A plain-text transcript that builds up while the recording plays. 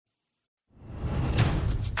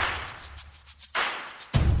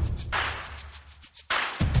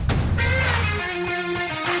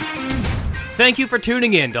thank you for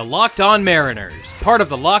tuning in to Locked On Mariners, part of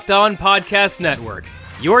the Locked On Podcast Network,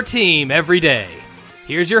 your team every day.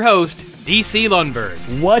 Here's your host, DC Lundberg.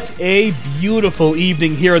 What a beautiful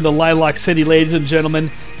evening here in the Lilac City, ladies and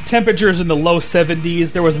gentlemen. Temperatures in the low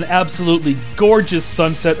 70s. There was an absolutely gorgeous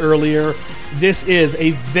sunset earlier. This is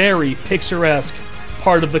a very picturesque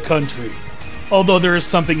part of the country, although there is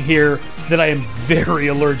something here that I am very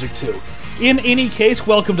allergic to. In any case,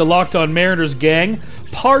 welcome to Locked On Mariners, gang,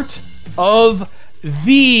 part of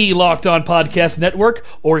the Locked On Podcast Network,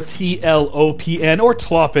 or TLOPN, or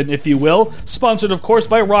TLOPN, if you will, sponsored, of course,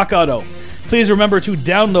 by Rock Auto. Please remember to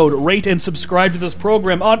download, rate, and subscribe to this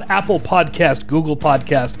program on Apple Podcast, Google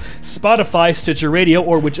Podcast, Spotify, Stitcher Radio,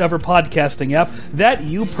 or whichever podcasting app that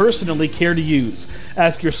you personally care to use.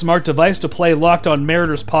 Ask your smart device to play Locked On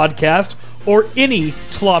Mariners podcast or any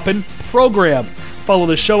TLOPN program. Follow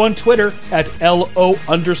the show on Twitter at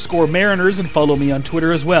LO_Mariners and follow me on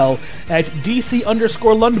Twitter as well at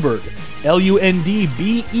DC_Lundberg,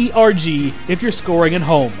 LUNDBERG if you're scoring at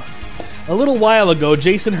home. A little while ago,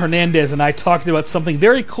 Jason Hernandez and I talked about something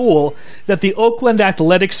very cool that the Oakland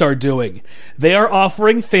Athletics are doing. They are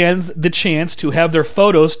offering fans the chance to have their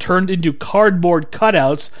photos turned into cardboard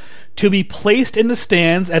cutouts to be placed in the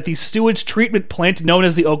stands at the sewage treatment plant known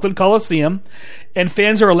as the Oakland Coliseum, and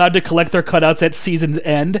fans are allowed to collect their cutouts at season's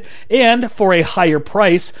end, and for a higher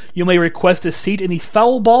price, you may request a seat in the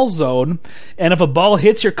foul ball zone, and if a ball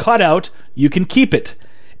hits your cutout, you can keep it.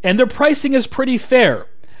 And their pricing is pretty fair.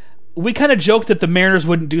 We kind of joked that the Mariners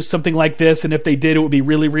wouldn't do something like this, and if they did, it would be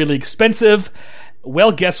really, really expensive.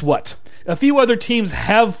 Well, guess what? A few other teams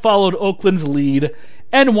have followed Oakland's lead,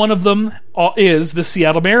 and one of them is the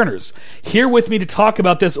Seattle Mariners. Here with me to talk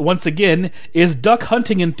about this once again is duck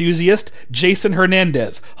hunting enthusiast Jason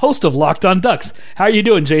Hernandez, host of Locked On Ducks. How are you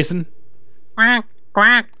doing, Jason? Quack,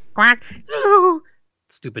 quack, quack.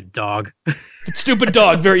 Stupid dog. Stupid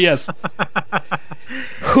dog, very yes.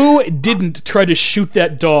 Who didn't try to shoot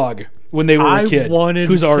that dog when they were a kid?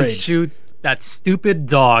 Who's our age? Shoot that stupid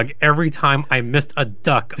dog every time I missed a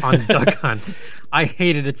duck on Duck Hunt. I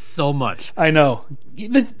hated it so much. I know.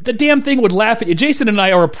 The damn thing would laugh at you. Jason and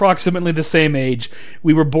I are approximately the same age.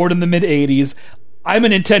 We were born in the mid-'80s. I'm a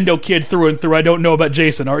Nintendo kid through and through. I don't know about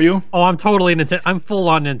Jason. Are you? Oh, I'm totally Nintendo. I'm full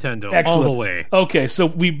on Nintendo. Excellent. All the way. Okay, so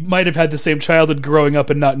we might have had the same childhood growing up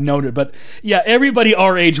and not known it. But yeah, everybody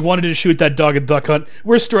our age wanted to shoot that dog at Duck Hunt.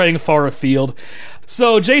 We're straying far afield.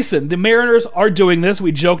 So, Jason, the Mariners are doing this.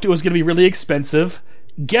 We joked it was going to be really expensive.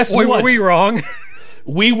 Guess what? Were we wrong?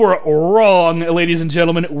 We were wrong, ladies and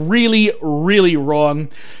gentlemen. Really, really wrong.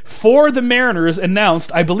 For the Mariners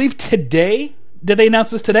announced, I believe today. Did they announce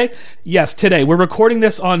this today? Yes, today. We're recording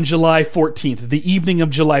this on July 14th, the evening of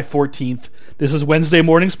July 14th. This is Wednesday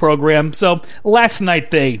morning's program. So last night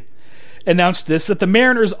they announced this, that the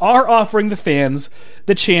Mariners are offering the fans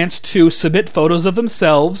the chance to submit photos of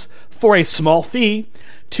themselves for a small fee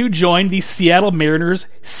to join the Seattle Mariners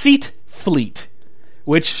Seat Fleet,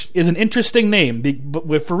 which is an interesting name,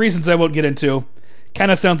 but for reasons I won't get into. Kind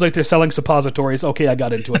of sounds like they're selling suppositories. Okay, I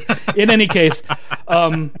got into it. In any case,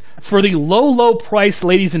 for the low price,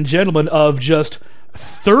 ladies and gentlemen, of just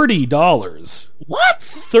 $30. What?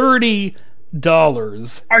 $30.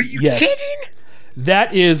 Are you kidding?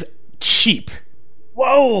 That is cheap.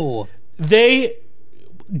 Whoa.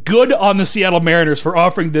 Good on the Seattle Mariners for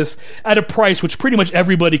offering this at a price which pretty much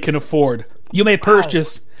everybody can afford. You may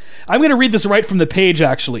purchase... I'm going to read this right from the page,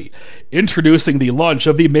 actually. Introducing the launch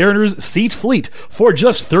of the Mariners Seat Fleet. For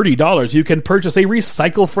just $30, you can purchase a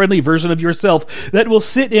recycle-friendly version of yourself that will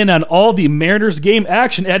sit in on all the Mariners game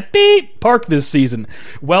action at Beep Park this season,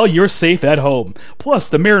 while you're safe at home. Plus,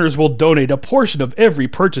 the Mariners will donate a portion of every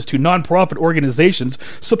purchase to nonprofit organizations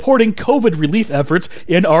supporting COVID relief efforts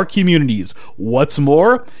in our communities. What's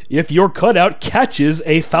more, if your cutout catches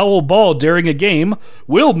a foul ball during a game,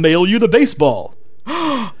 we'll mail you the baseball.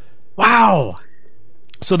 Wow.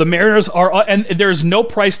 So the Mariners are, and there's no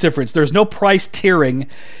price difference. There's no price tiering.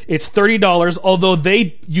 It's $30, although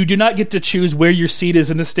you do not get to choose where your seat is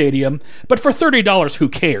in the stadium. But for $30, who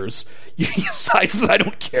cares? I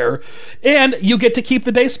don't care. And you get to keep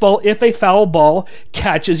the baseball if a foul ball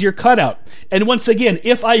catches your cutout. And once again,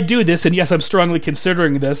 if I do this, and yes, I'm strongly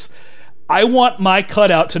considering this, I want my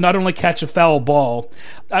cutout to not only catch a foul ball,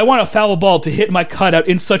 I want a foul ball to hit my cutout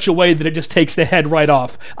in such a way that it just takes the head right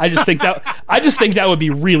off. I just think that would be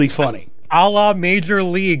really funny. A la Major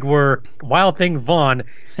League, where Wild Thing Vaughn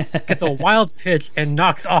gets a wild pitch and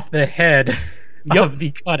knocks off the head of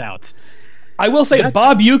the cutout. I will say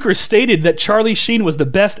Bob Uecker stated that Charlie Sheen was the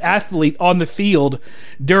best athlete on the field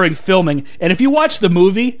during filming. And if you watch the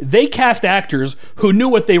movie, they cast actors who knew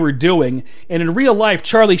what they were doing. And in real life,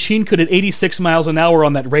 Charlie Sheen could hit 86 miles an hour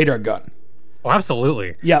on that radar gun. Oh,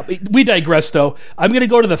 absolutely. Yeah, we digress, though. I'm going to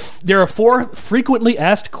go to there are 4 frequently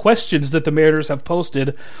asked questions that the Mariners have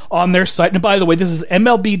posted on their site. And by the way, this is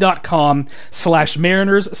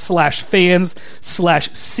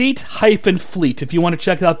MLB.com/Mariners/fans/seat-fleet. If you want to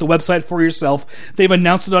check out the website for yourself, they've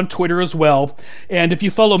announced it on Twitter as well. And if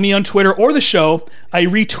you follow me on Twitter or the show, I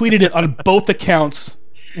retweeted it on both accounts,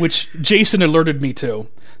 which Jason alerted me to.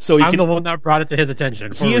 So I'm the one that brought it to his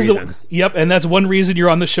attention for reasons. Yep, and that's one reason you're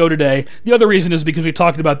on the show today. The other reason is because we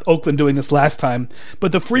talked about Oakland doing this last time.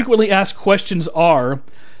 But the frequently asked questions are,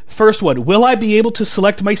 first one, will I be able to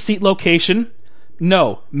select my seat location?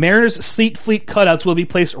 No. Mariners seat fleet cutouts will be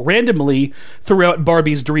placed randomly throughout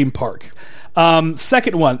Barbie's Dream Park.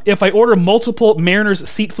 Second one, if I order multiple Mariners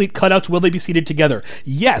seat fleet cutouts, will they be seated together?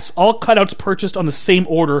 Yes, all cutouts purchased on the same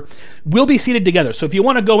order will be seated together. So if you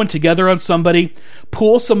want to go in together on somebody,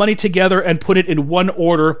 pool some money together and put it in one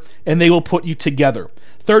order, and they will put you together.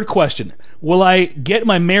 Third question, will I get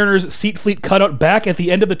my Mariners seat fleet cutout back at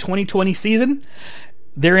the end of the 2020 season?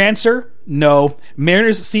 Their answer, no.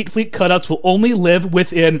 Mariners seat fleet cutouts will only live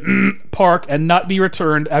within park and not be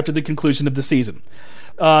returned after the conclusion of the season.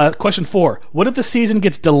 Question 4. What if the season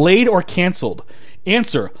gets delayed or canceled?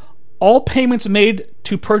 Answer. All payments made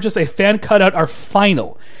to purchase a fan cutout are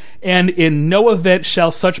final, and in no event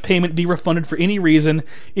shall such payment be refunded for any reason,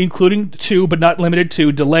 including to, but not limited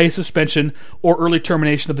to, delay, suspension, or early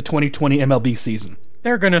termination of the 2020 MLB season.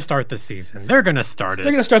 They're going to start the season. They're going to start it.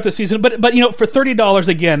 They're going to start the season, but for $30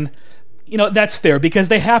 again, that's fair because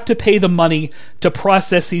they have to pay the money to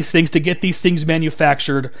process these things, to get these things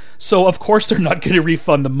manufactured. So, of course, they're not going to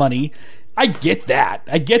refund the money. I get that.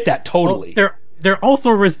 Totally. Well, they're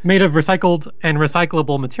also made of recycled and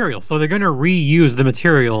recyclable material. So they're going to reuse the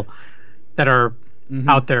material that are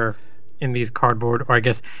out there in these cardboard, or I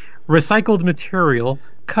guess recycled material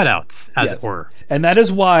cutouts, as it were. And that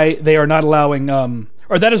is why they are not allowing... or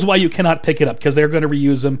that is why you cannot pick it up, because they're going to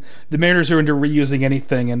reuse them. The Mariners are into reusing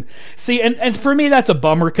anything. And see, and for me, that's a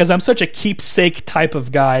bummer, because I'm such a keepsake type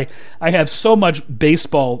of guy. I have so much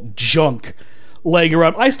baseball junk laying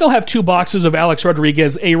around. I still have 2 boxes of Alex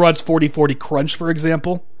Rodriguez A-Rod's 40-40 Crunch, for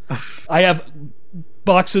example. I have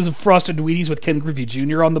boxes of Frosted Wheaties with Ken Griffey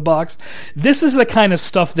Jr. on the box. This is the kind of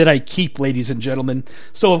stuff that I keep, ladies and gentlemen.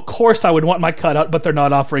 So, of course, I would want my cutout, but they're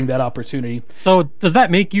not offering that opportunity. So, does that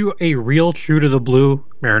make you a real true to the blue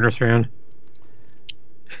Mariners fan?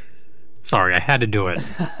 Sorry, I had to do it.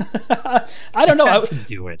 I don't know. I had to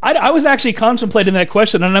do it. I was actually contemplating that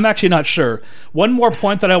question, and I'm actually not sure. One more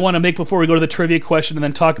point that I want to make before we go to the trivia question and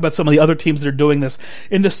then talk about some of the other teams that are doing this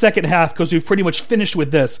in the second half, because we've pretty much finished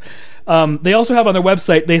with this. They also have on their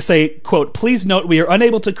website, they say, quote, please note we are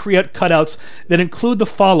unable to create cutouts that include the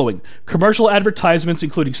following: commercial advertisements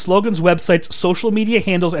including slogans, websites, social media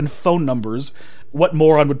handles, and phone numbers. What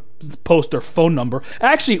moron would post their phone number?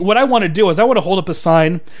 Actually, what I want to do is I want to hold up a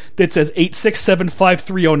sign that says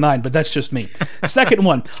 867-5309, but that's just me. Second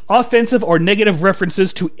one, offensive or negative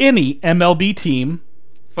references to any MLB team.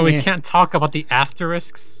 So we can't talk about the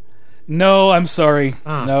asterisks? No, I'm sorry.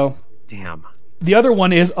 No. Damn. The other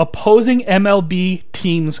one is opposing MLB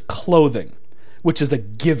teams' clothing, which is a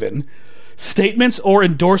given. Statements or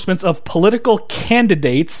endorsements of political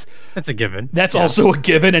candidates. That's a given. That's also a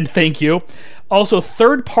given, and thank you. Also,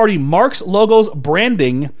 third-party marks, logos,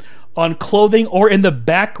 branding on clothing or in the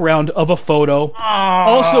background of a photo.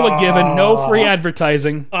 Also a given. No free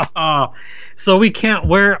advertising. So we can't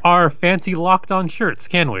wear our fancy Locked On shirts,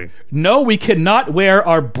 can we? No, we cannot wear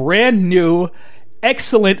our brand new,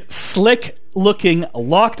 excellent, slick-looking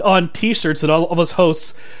Locked On t-shirts that all of us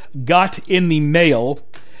hosts got in the mail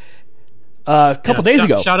a couple days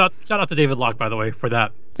ago. Shout out to David Locke, by the way, for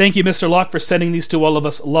that. Thank you, Mr. Locke, for sending these to all of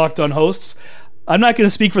us Locked On hosts. I'm not going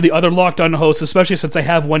to speak for the other Locked On hosts, especially since I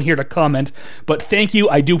have one here to comment, but thank you.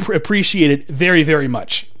 I do appreciate it very, very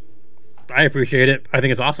much. I appreciate it. I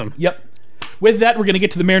think it's awesome. Yep. With that, we're going to get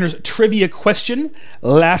to the Mariners trivia question.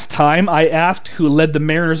 Last time, I asked who led the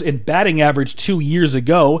Mariners in batting average 2 years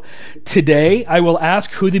ago. Today, I will ask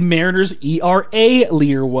who the Mariners' ERA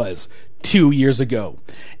leader was 2 years ago.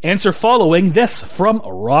 Answer following this from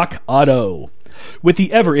Rock Auto. With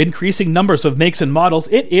the ever-increasing numbers of makes and models,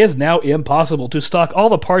 it is now impossible to stock all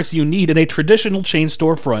the parts you need in a traditional chain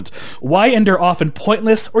storefront. Why endure often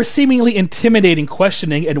pointless or seemingly intimidating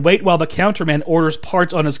questioning and wait while the counterman orders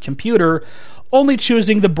parts on his computer, only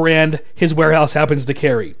choosing the brand his warehouse happens to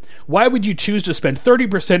carry. Why would you choose to spend 30%,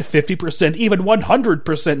 50%, even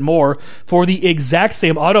 100% more for the exact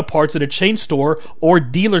same auto parts at a chain store or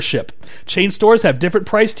dealership? Chain stores have different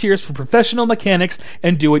price tiers for professional mechanics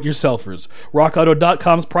and do-it-yourselfers.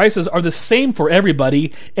 RockAuto.com's prices are the same for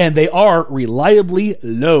everybody, and they are reliably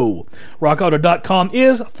low. RockAuto.com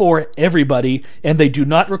is for everybody, and they do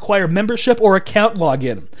not require membership or account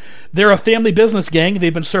login. They're a family business, gang.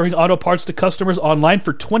 They've been serving auto parts to customers online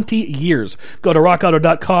for 20 years. Go to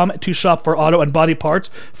rockauto.com to shop for auto and body parts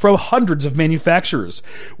from hundreds of manufacturers.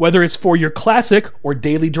 Whether it's for your classic or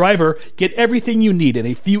daily driver, get everything you need in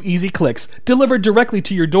a few easy clicks, delivered directly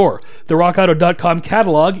to your door. The rockauto.com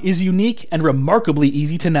catalog is unique and remarkably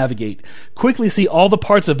easy to navigate. Quickly see all the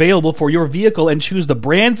parts available for your vehicle and choose the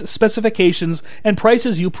brands, specifications, and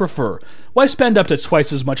prices you prefer. Why spend up to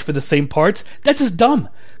twice as much for the same parts? That's just dumb.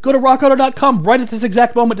 Go to rockauto.com right at this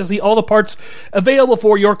exact moment to see all the parts available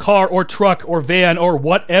for your car or truck or van or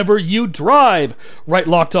whatever you drive. Right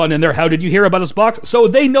Locked On in there. How did you hear about us box? So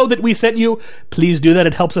they know that we sent you. Please do that.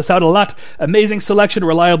 It helps us out a lot. Amazing selection,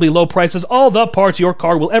 reliably low prices, all the parts your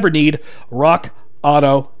car will ever need.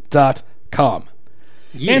 rockauto.com.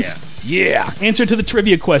 Yeah. Answer to the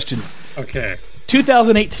trivia question. Okay.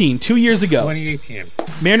 2018, 2 years ago. 2018.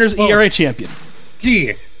 Mariners ERA champion.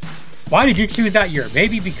 Gee, why did you choose that year?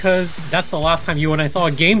 Maybe because that's the last time you and I saw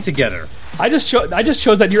a game together. I just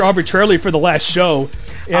chose that year arbitrarily for the last show,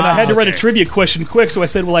 and I had to write a trivia question quick, so I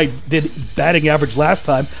said, well, I did batting average last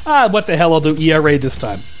time. What the hell, I'll do ERA this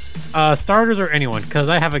time. Starters or anyone, because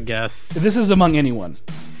I have a guess. This is among anyone.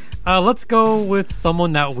 Let's go with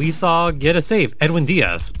someone that we saw get a save, Edwin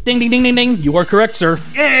Diaz. Ding, ding, ding, ding, ding. You are correct, sir.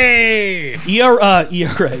 Yay! ERA.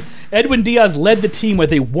 Edwin Diaz led the team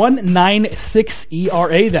with a 1.96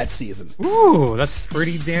 ERA that season. Ooh, that's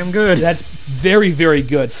pretty damn good. That's very, very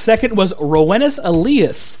good. Second was Roenis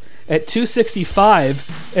Elias at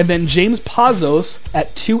 265, and then James Pazos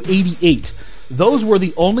at 288. Those were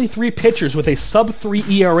the only three pitchers with a sub-3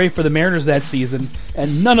 ERA for the Mariners that season,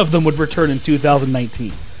 and none of them would return in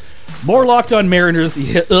 2019. More Locked On Mariners,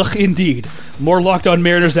 indeed. More Locked On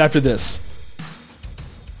Mariners after this.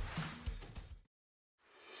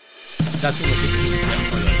 That's what we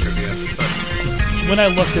for that trivia. But when I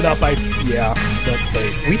looked it up,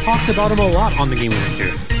 we talked about him a lot on the Game Winner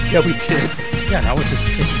too. Yeah, we did. Yeah, that was his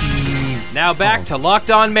 50. Now back to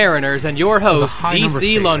Locked On Mariners and your host,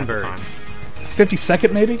 DC Lundberg.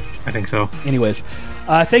 52nd, maybe? I think so. Anyways,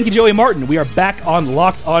 thank you, Joey Martin. We are back on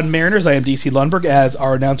Locked On Mariners. I am DC Lundberg, as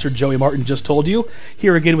our announcer Joey Martin just told you.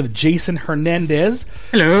 Here again with Jason Hernandez.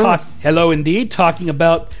 Hello. Hello, indeed. Talking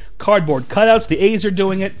about cardboard cutouts. The A's are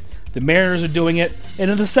doing it. The Mariners are doing it. And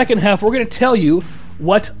in the second half, we're going to tell you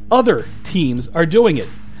what other teams are doing it.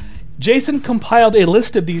 Jason compiled a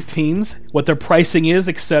list of these teams, what their pricing is,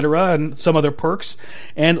 etc., and some other perks,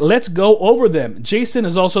 and let's go over them. Jason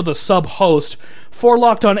is also the sub-host for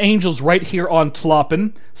Locked On Angels right here on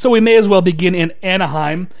Tloppin, so we may as well begin in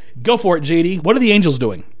Anaheim. Go for it, JD. What are the Angels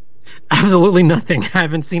doing? Absolutely nothing. I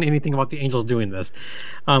haven't seen anything about the Angels doing this.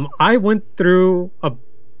 I went through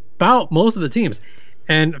about most of the teams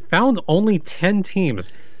and found only 10 teams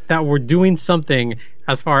that were doing something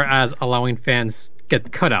as far as allowing fans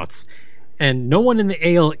get cutouts. And no one in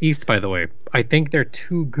the AL East, by the way. I think they're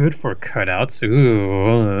too good for cutouts.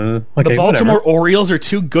 Ooh. Okay, the Baltimore whatever. Orioles are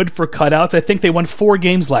too good for cutouts. I think they won 4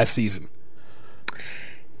 games last season.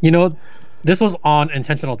 You know, this was on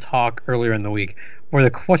Intentional Talk earlier in the week, where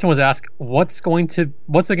the question was asked, what's there going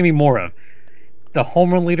to be more of? The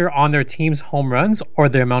home run leader on their team's home runs or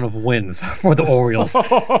the amount of wins for the Orioles?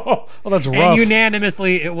 Well, that's rough. And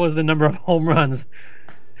unanimously, it was the number of home runs.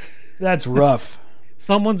 That's rough.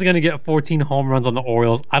 Someone's going to get 14 home runs on the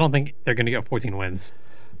Orioles. I don't think they're going to get 14 wins.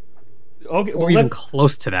 Okay, or even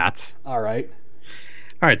close to that. All right,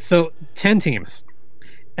 so 10 teams.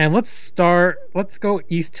 And let's go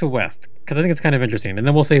east to west, because I think it's kind of interesting. And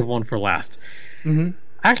then we'll save one for last. Mm-hmm.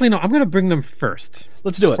 Actually, no, I'm going to bring them first.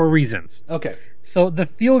 Let's do it. For reasons. Okay. So the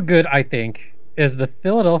feel-good, I think, is the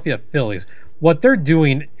Philadelphia Phillies. What they're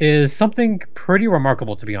doing is something pretty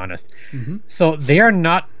remarkable, to be honest. Mm-hmm. So they are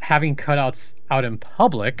not having cutouts out in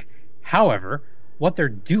public. However, what they're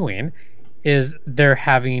doing is they're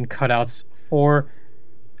having cutouts for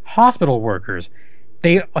hospital workers.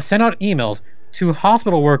 They send out emails to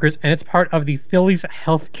hospital workers, and it's part of the Phillies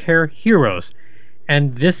Healthcare Heroes.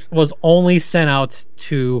 And this was only sent out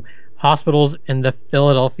to hospitals in the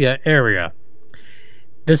Philadelphia area.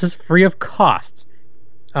 This is free of cost.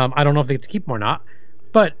 I don't know if they get to keep them or not,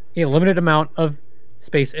 but a limited amount of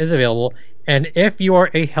space is available. And if you are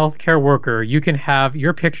a healthcare worker, you can have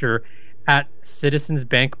your picture at Citizens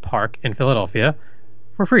Bank Park in Philadelphia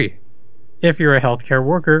for free if you're a healthcare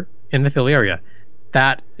worker in the Philly area.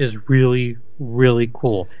 That is really, really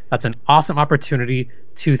cool. That's an awesome opportunity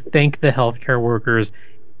to thank the healthcare workers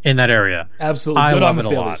in that area. Absolutely. I Good love on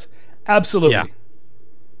the it a lot. Phillies. Absolutely. Yeah.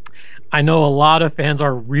 I know a lot of fans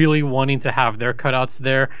are really wanting to have their cutouts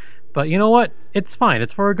there, but you know what? It's fine.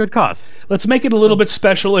 It's for a good cause. Let's make it a little bit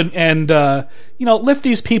special and lift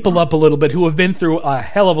these people up a little bit who have been through a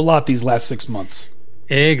hell of a lot these last 6 months.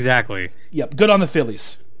 Exactly. Yep. Good on the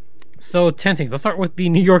Phillies. So 10 teams. Let's start with the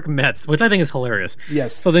New York Mets, which I think is hilarious.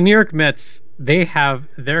 Yes. So the New York Mets, they have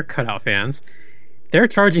their cutout fans. They're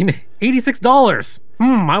charging $86.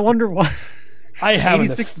 I wonder why. I have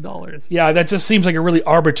 $86. Yeah, that just seems like a really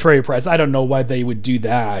arbitrary price. I don't know why they would do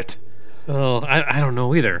that. Oh, I don't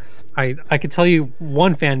know either. I could tell you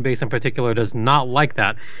one fan base in particular does not like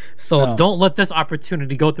that. So No. don't let this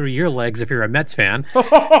opportunity go through your legs if you're a Mets fan.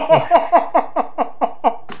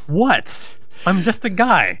 What? I'm just a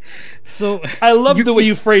guy. So I love the way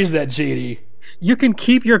you phrase that, JD. you can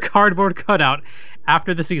keep your cardboard cutout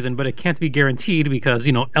after the season, but it can't be guaranteed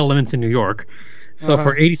because, elements in New York. So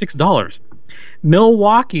for $86.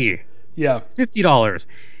 Milwaukee, Yeah. $50.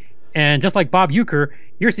 And just like Bob Uecker,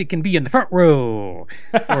 your seat can be in the front row.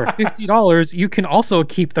 For $50, you can also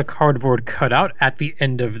keep the cardboard cutout at the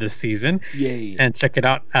end of the season. Yay. And check it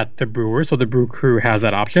out at the Brewers. So the Brew Crew has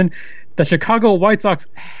that option. The Chicago White Sox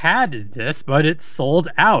had this, but it sold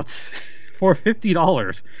out for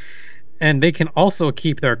 $50. And they can also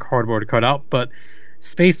keep their cardboard cutout, but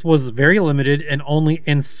space was very limited and only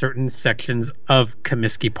in certain sections of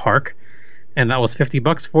Comiskey Park. And that was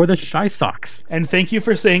 $50 for the Chi Sox. And thank you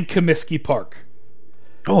for saying Comiskey Park.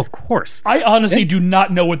 Oh, of course. I honestly do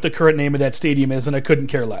not know what the current name of that stadium is, and I couldn't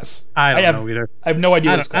care less. I don't know either. I have no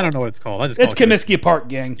idea what it's called. I don't know what it's called. It's Comiskey Park,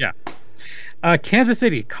 gang. Yeah. Kansas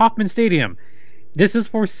City, Kauffman Stadium. This is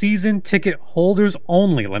for season ticket holders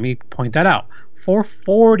only. Let me point that out. For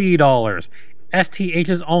 $40.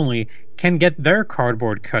 STHs only can get their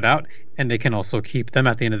cardboard cutout, and they can also keep them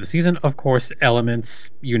at the end of the season. Of course,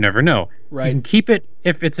 elements, you never know. Right. You can keep it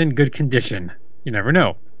if it's in good condition. You never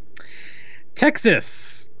know.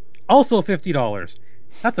 Texas, also $50.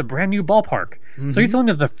 That's a brand new ballpark. So you're telling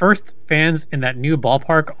me that the first fans in that new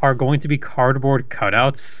ballpark are going to be cardboard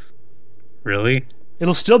cutouts? Really?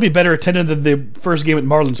 It'll still be better attended than the first game at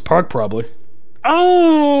Marlins Park, probably.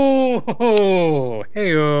 Oh,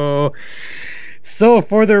 hey-oh. So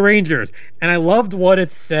for the Rangers, and I loved what it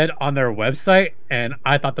said on their website, and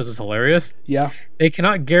I thought this was hilarious. Yeah. They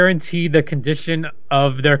cannot guarantee the condition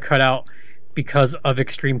of their cutout because of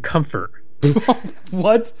extreme comfort.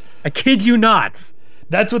 What? I kid you not.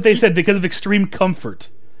 That's what they said, because of extreme comfort.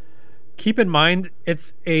 Keep in mind,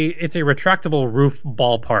 it's a retractable roof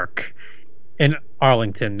ballpark in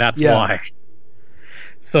Arlington. That's why.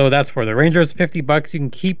 So that's for the Rangers. $50. You can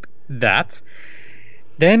keep that.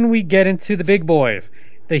 Then we get into the big boys.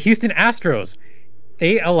 The Houston Astros.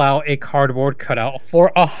 They allow a cardboard cutout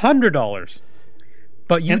for $100.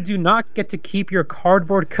 But you do not get to keep your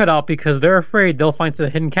cardboard cutout because they're afraid they'll find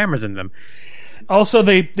some hidden cameras in them. Also,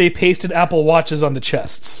 they pasted Apple Watches on the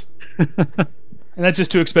chests. And that's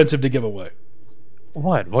just too expensive to give away.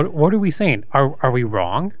 What are we saying? Are we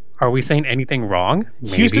wrong? Are we saying anything wrong?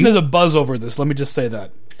 Maybe. Houston has a buzz over this, let me just say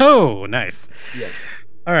that. Oh, nice. Yes.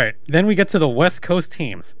 All right, then we get to the West Coast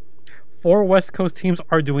teams. 4 West Coast teams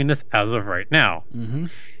are doing this as of right now. Mm-hmm.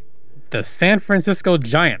 The San Francisco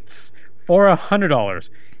Giants, for $100,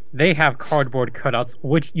 they have cardboard cutouts,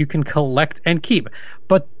 which you can collect and keep.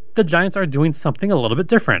 But the Giants are doing something a little bit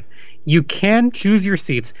different. You can choose your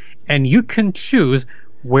seats, and you can choose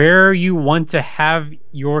where you want to have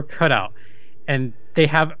your cutout. And they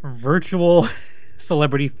have virtual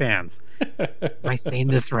celebrity fans. Am I saying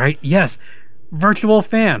this right? Yes. Virtual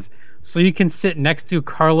fans. So you can sit next to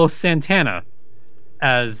Carlos Santana,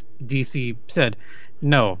 as DC said.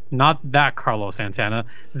 No, not that Carlos Santana.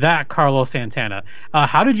 That Carlos Santana.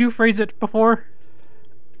 How did you phrase it before?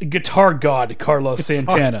 Guitar god Carlos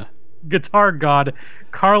Santana. Guitar god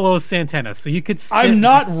Carlos Santana. So you could sit... I'm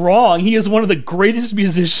not wrong. He is one of the greatest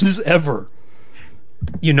musicians ever.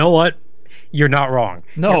 You know what? You're not wrong.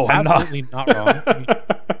 No, You're I'm not. absolutely not wrong.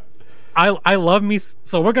 I love me.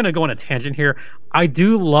 So we're going to go on a tangent here. I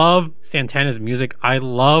do love Santana's music. I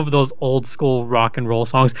love those old school rock and roll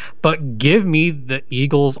songs. But give me the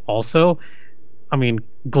Eagles also. I mean,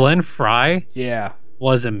 Glenn Frey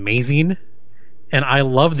was amazing. And I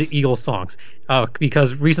love the Eagles songs.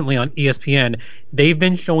 Because recently on ESPN, they've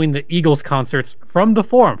been showing the Eagles concerts from the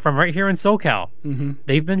Forum, from right here in SoCal. Mm-hmm.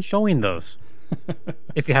 They've been showing those.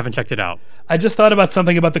 If you haven't checked it out. I just thought about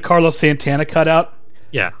something about the Carlos Santana cutout.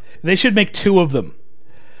 Yeah. They should make two of them.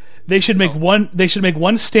 They should make one. They should make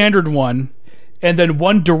one standard one, and then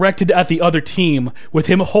one directed at the other team with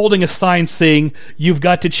him holding a sign saying, "You've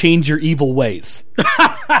got to change your evil ways."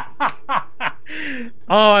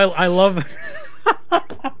 I love.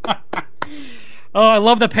 I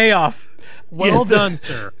love the payoff. Well done,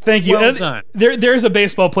 sir. Thank you. Well done. There's a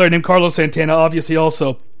baseball player named Carlos Santana. Obviously,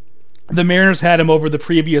 also the Mariners had him over the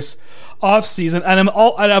previous offseason, and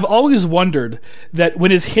I've always wondered that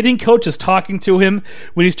when his hitting coach is talking to him,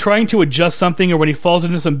 when he's trying to adjust something, or when he falls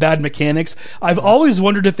into some bad mechanics, I've always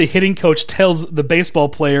wondered if the hitting coach tells the baseball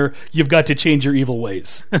player, "You've got to change your evil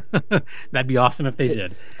ways." That'd be awesome if they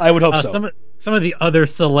did. I would hope so. Some of the other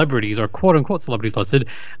celebrities, or quote-unquote celebrities listed,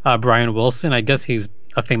 Brian Wilson, I guess he's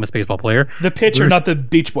a famous baseball player. The pitcher, not the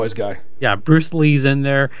Beach Boys guy. Yeah, Bruce Lee's in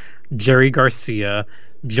there, Jerry Garcia,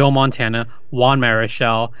 Joe Montana, Juan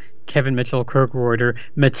Marichal, Kevin Mitchell, Kirk Reuter,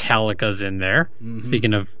 Metallica's in there. Mm-hmm.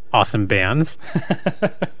 Speaking of awesome bands.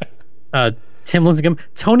 Tim Lincecum,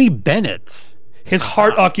 Tony Bennett. His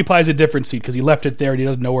heart occupies a different seat because he left it there and he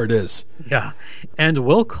doesn't know where it is. Yeah. And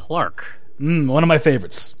Will Clark. One of my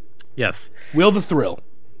favorites. Yes. Will the Thrill.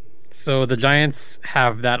 So the Giants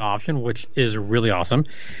have that option, which is really awesome.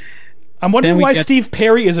 I'm wondering why Steve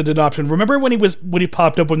Perry isn't an option. Remember when he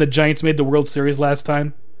popped up when the Giants made the World Series last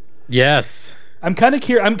time? Yes. I'm kind of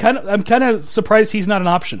curious. I'm kind of surprised he's not an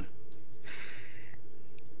option.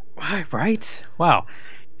 Right? Wow.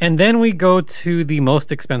 And then we go to the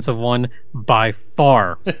most expensive one by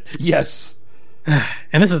far. Yes.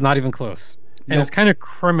 And this is not even close. And It's kind of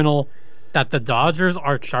criminal that the Dodgers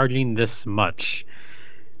are charging this much.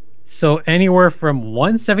 So anywhere from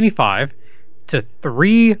 $175 to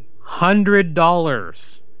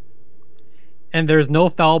 $300. And there's no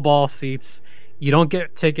foul ball seats. You don't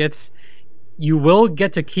get tickets. You will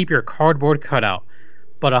get to keep your cardboard cutout.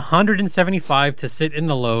 But $175 to sit in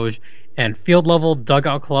the loge and field level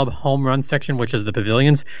dugout club home run section, which is the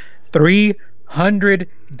pavilions, $300.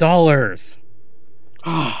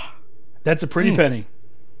 That's a pretty penny.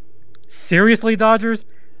 Seriously, Dodgers?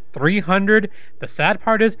 $300? The sad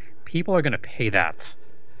part is people are going to pay that.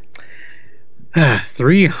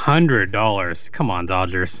 $300. Come on,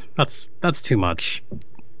 Dodgers. That's too much.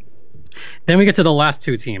 Then we get to the last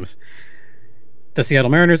two teams. The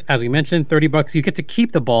Seattle Mariners, as we mentioned, $30. You get to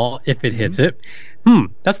keep the ball if it hits it.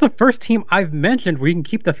 That's the first team I've mentioned where you can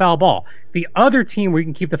keep the foul ball. The other team where you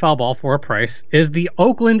can keep the foul ball for a price is the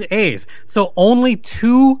Oakland A's. So only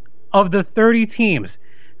 2 of the 30 teams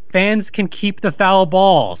fans can keep the foul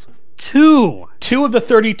balls. 2 of the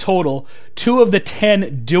 30 total, 2 of the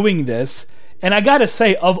 10 doing this. And I gotta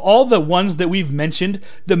say, of all the ones that we've mentioned,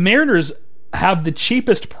 the Mariners have the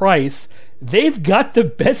cheapest price. They've got the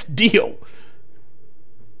best deal.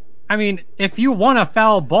 I mean, if you want a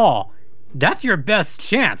foul ball, that's your best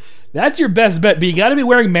chance. That's your best bet, but you gotta be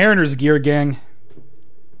wearing Mariners gear, gang.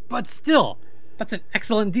 But still, that's an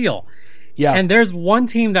excellent deal. Yeah. And there's one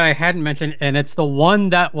team that I hadn't mentioned, and it's the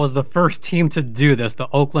one that was the first team to do this, the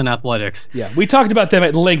Oakland Athletics. Yeah, we talked about them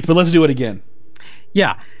at length, but let's do it again.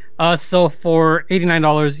 Yeah. So for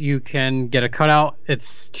 $89, you can get a cutout.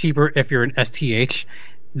 It's cheaper if you're an STH.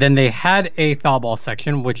 Then they had a foul ball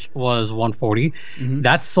section, which was $140.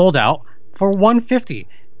 That's sold out for $150.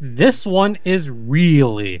 This one is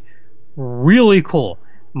really, really cool.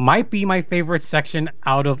 Might be my favorite section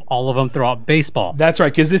out of all of them throughout baseball. That's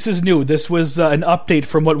right, because this is new. This was an update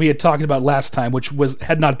from what we had talked about last time, which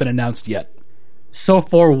had not been announced yet. So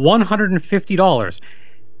for $150,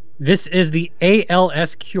 this is the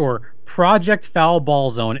ALS Cure Project Foul Ball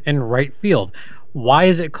Zone in right field. Why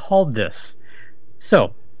is it called this?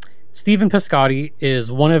 So, Stephen Piscotty is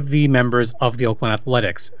one of the members of the Oakland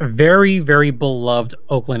Athletics. A very, very beloved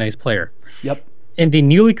Oakland A's player. Yep. In the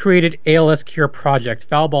newly created ALS Cure Project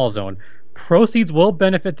Foul Ball Zone, proceeds will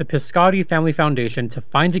benefit the Piscotty Family Foundation to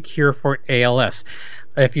find a cure for ALS.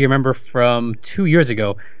 If you remember from 2 years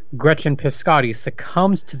ago, Gretchen Piscotty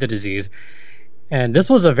succumbed to the disease. And this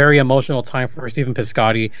was a very emotional time for Stephen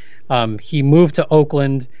Piscotty. He moved to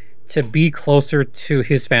Oakland to be closer to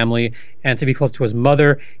his family and to be close to his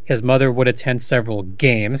mother. His mother would attend several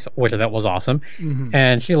games, which that was awesome.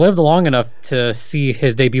 And she lived long enough to see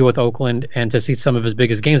his debut with Oakland and to see some of his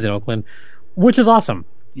biggest games in Oakland, which is awesome.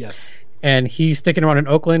 Yes. And he's sticking around in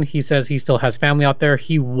Oakland. He says he still has family out there.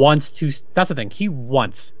 He wants to, that's the thing, he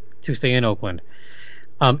wants to stay in Oakland.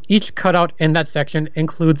 Each cutout in that section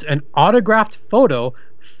includes an autographed photo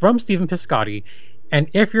from Stephen Piscotty. And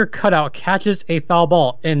if your cutout catches a foul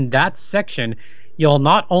ball in that section, you'll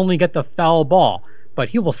not only get the foul ball, but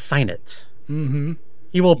he will sign it.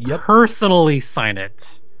 He will personally sign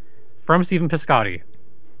it from Stephen Piscotty.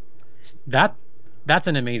 That that's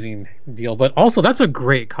an amazing deal. But also, that's a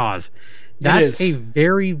great cause. That's a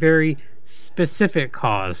very, very specific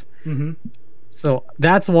cause. Mm-hmm. So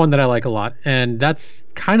that's one that I like a lot, and that's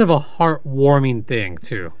kind of a heartwarming thing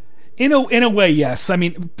too. In a way, yes. I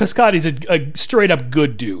mean, Piscotty's a straight up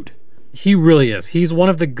good dude. He really is. He's one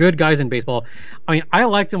of the good guys in baseball. I mean, I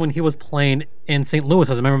liked him when he was playing in St. Louis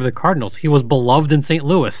as a member of the Cardinals. He was beloved in St.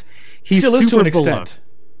 Louis. He's Still is to an beloved. extent.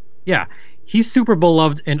 Yeah, he's super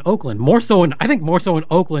beloved in Oakland. I think more so in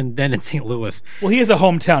Oakland than in St. Louis. Well, he is a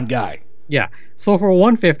hometown guy. Yeah. So for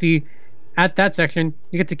 150 at that section,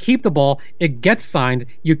 you get to keep the ball. It gets signed.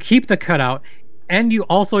 You keep the cutout, and you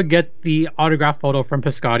also get the autograph photo from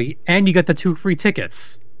Piscotty, and you get the 2 free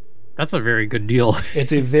tickets. That's a very good deal.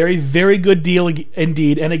 It's a very, very good deal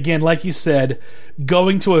indeed. And again, like you said,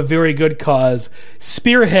 going to a very good cause,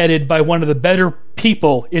 spearheaded by one of the better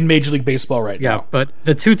people in Major League Baseball right now. Yeah, but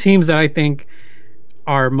the 2 teams that I think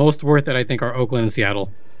are most worth it, I think, are Oakland and Seattle.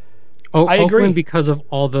 I agree. Oakland because of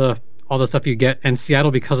all the stuff you get, and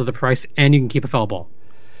Seattle because of the price, and you can keep a foul ball.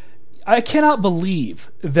 I cannot believe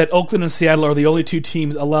that Oakland and Seattle are the only 2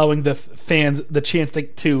 teams allowing the fans the chance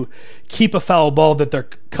to keep a foul ball that their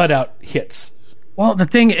cutout hits. Well, the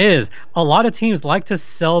thing is, a lot of teams like to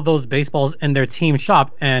sell those baseballs in their team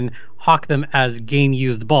shop and hawk them as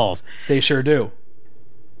game-used balls. They sure do.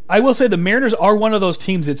 I will say the Mariners are one of those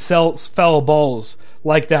teams that sells foul balls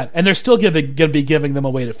like that, and they're still going to be giving them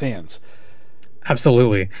away to fans.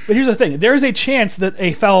 Absolutely. But here's the thing. There is a chance that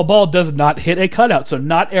a foul ball does not hit a cutout. So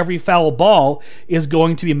not every foul ball is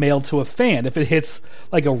going to be mailed to a fan. If it hits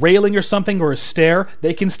like a railing or something or a stair,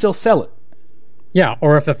 they can still sell it. Yeah,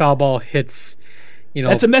 or if the foul ball hits,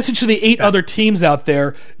 That's a message to the 8 other teams out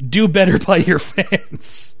there. Do better by your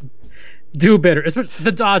fans. Do better. Especially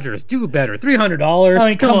the Dodgers. Do better. $300. I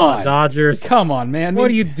mean, come on, Dodgers. Come on, man. What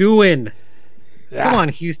are you doing? Ah. Come on,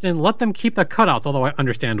 Houston. Let them keep the cutouts, although I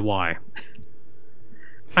understand why.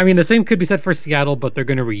 I mean, the same could be said for Seattle, but they're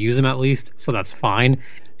going to reuse them at least, so that's fine.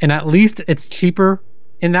 And at least it's cheaper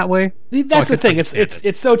in that way. That's the thing.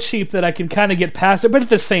 It's so cheap that I can kind of get past it, but at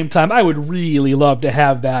the same time, I would really love to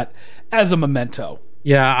have that as a memento.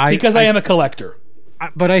 Yeah, because I am a collector.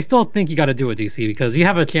 But I still think you got to do it, DC, because you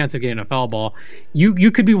have a chance of getting a foul ball.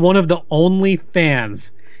 You could be one of the only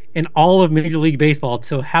fans in all of Major League Baseball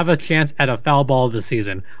to have a chance at a foul ball this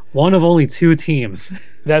season. One of only 2 teams.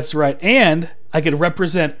 That's right. And I could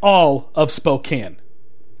represent all of Spokane.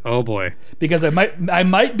 Oh boy. Because I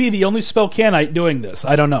might be the only Spokaneite doing this.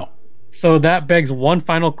 I don't know. So that begs one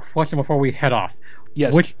final question before we head off.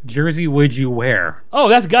 Yes. Which jersey would you wear? Oh,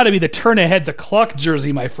 that's got to be the turn ahead the clock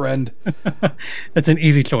jersey, my friend. That's an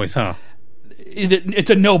easy choice, huh? It's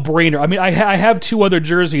a no-brainer. I mean, I have 2 other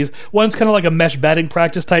jerseys. One's kind of like a mesh batting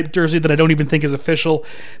practice type jersey that I don't even think is official.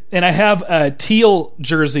 And I have a teal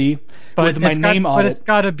jersey with my name on it. But it's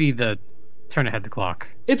got to be the turn ahead the clock.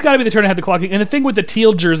 It's got to be the turn ahead the clock. And the thing with the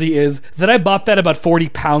teal jersey is that I bought that about 40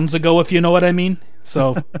 pounds ago, if you know what I mean.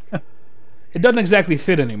 So it doesn't exactly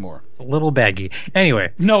fit anymore. It's a little baggy.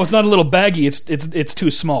 Anyway. No, it's not a little baggy. It's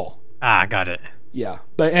too small. Ah, got it. Yeah,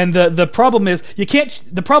 but the problem is you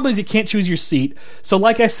can't choose your seat. So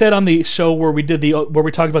like I said on the show where we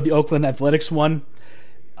talked about the Oakland Athletics one,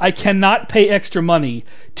 I cannot pay extra money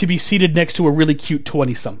to be seated next to a really cute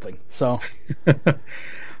 20-something. So,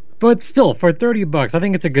 but still, for $30, I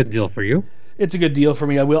think it's a good deal for you. It's a good deal for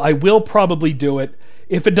me. I will probably do it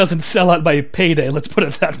if it doesn't sell out by payday. Let's put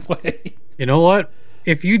it that way. You know what?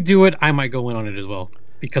 If you do it, I might go in on it as well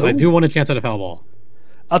because I do want a chance at a foul ball.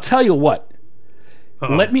 I'll tell you what.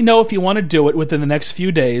 Uh-oh. Let me know if you want to do it within the next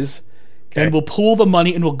few days, and we'll pool the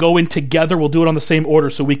money and we'll go in together. We'll do it on the same order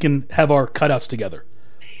so we can have our cutouts together.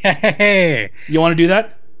 Hey, you want to do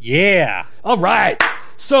that? Yeah. All right.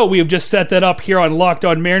 So we have just set that up here on Locked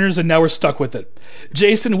On Mariners, and now we're stuck with it.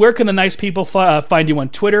 Jason, where can the nice people find you on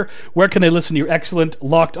Twitter? Where can they listen to your excellent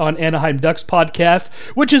Locked On Anaheim Ducks podcast,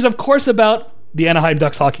 which is, of course, about the Anaheim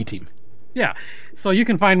Ducks hockey team? Yeah. So you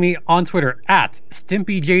can find me on Twitter at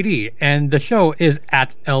StimpyJD, and the show is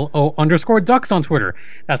at LO_Ducks on Twitter.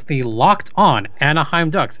 That's the Locked On Anaheim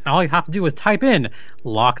Ducks. And all you have to do is type in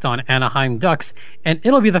Locked On Anaheim Ducks, and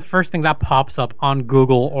it'll be the first thing that pops up on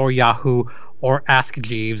Google or Yahoo or Ask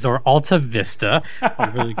Jeeves or Alta Vista.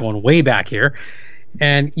 I'm really going way back here.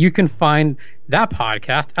 And you can find that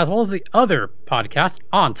podcast, as well as the other podcasts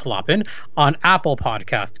on Tlopin, on Apple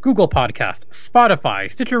Podcast, Google Podcast, Spotify,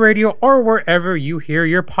 Stitcher Radio, or wherever you hear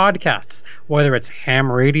your podcasts, whether it's Ham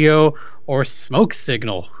Radio or Smoke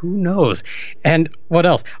Signal. Who knows? And what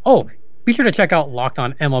else? Oh, be sure to check out Locked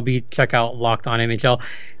On MLB, check out Locked On NHL,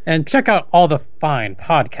 and check out all the fine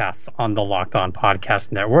podcasts on the Locked On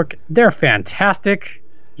Podcast Network. They're fantastic.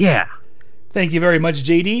 Yeah. Thank you very much,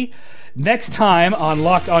 JD. Next time on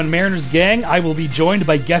Locked On Mariners Gang, I will be joined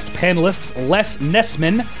by guest panelists Les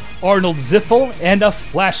Nessman, Arnold Ziffel, and a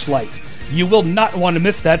flashlight. You will not want to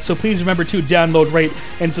miss that, so please remember to download, rate,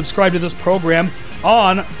 and subscribe to this program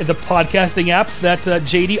on the podcasting apps that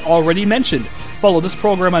JD already mentioned. Follow this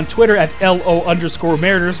program on Twitter at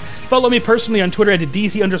LO_Mariners. Follow me personally on Twitter at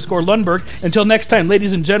DC_Lundberg. Until next time,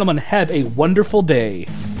 ladies and gentlemen, have a wonderful day.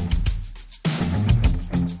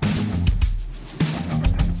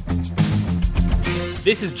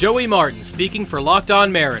 This is Joey Martin speaking for Locked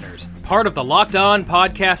On Mariners, part of the Locked On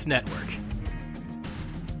Podcast Network.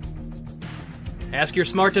 Ask your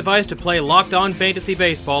smart device to play Locked On Fantasy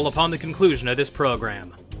Baseball upon the conclusion of this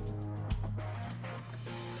program.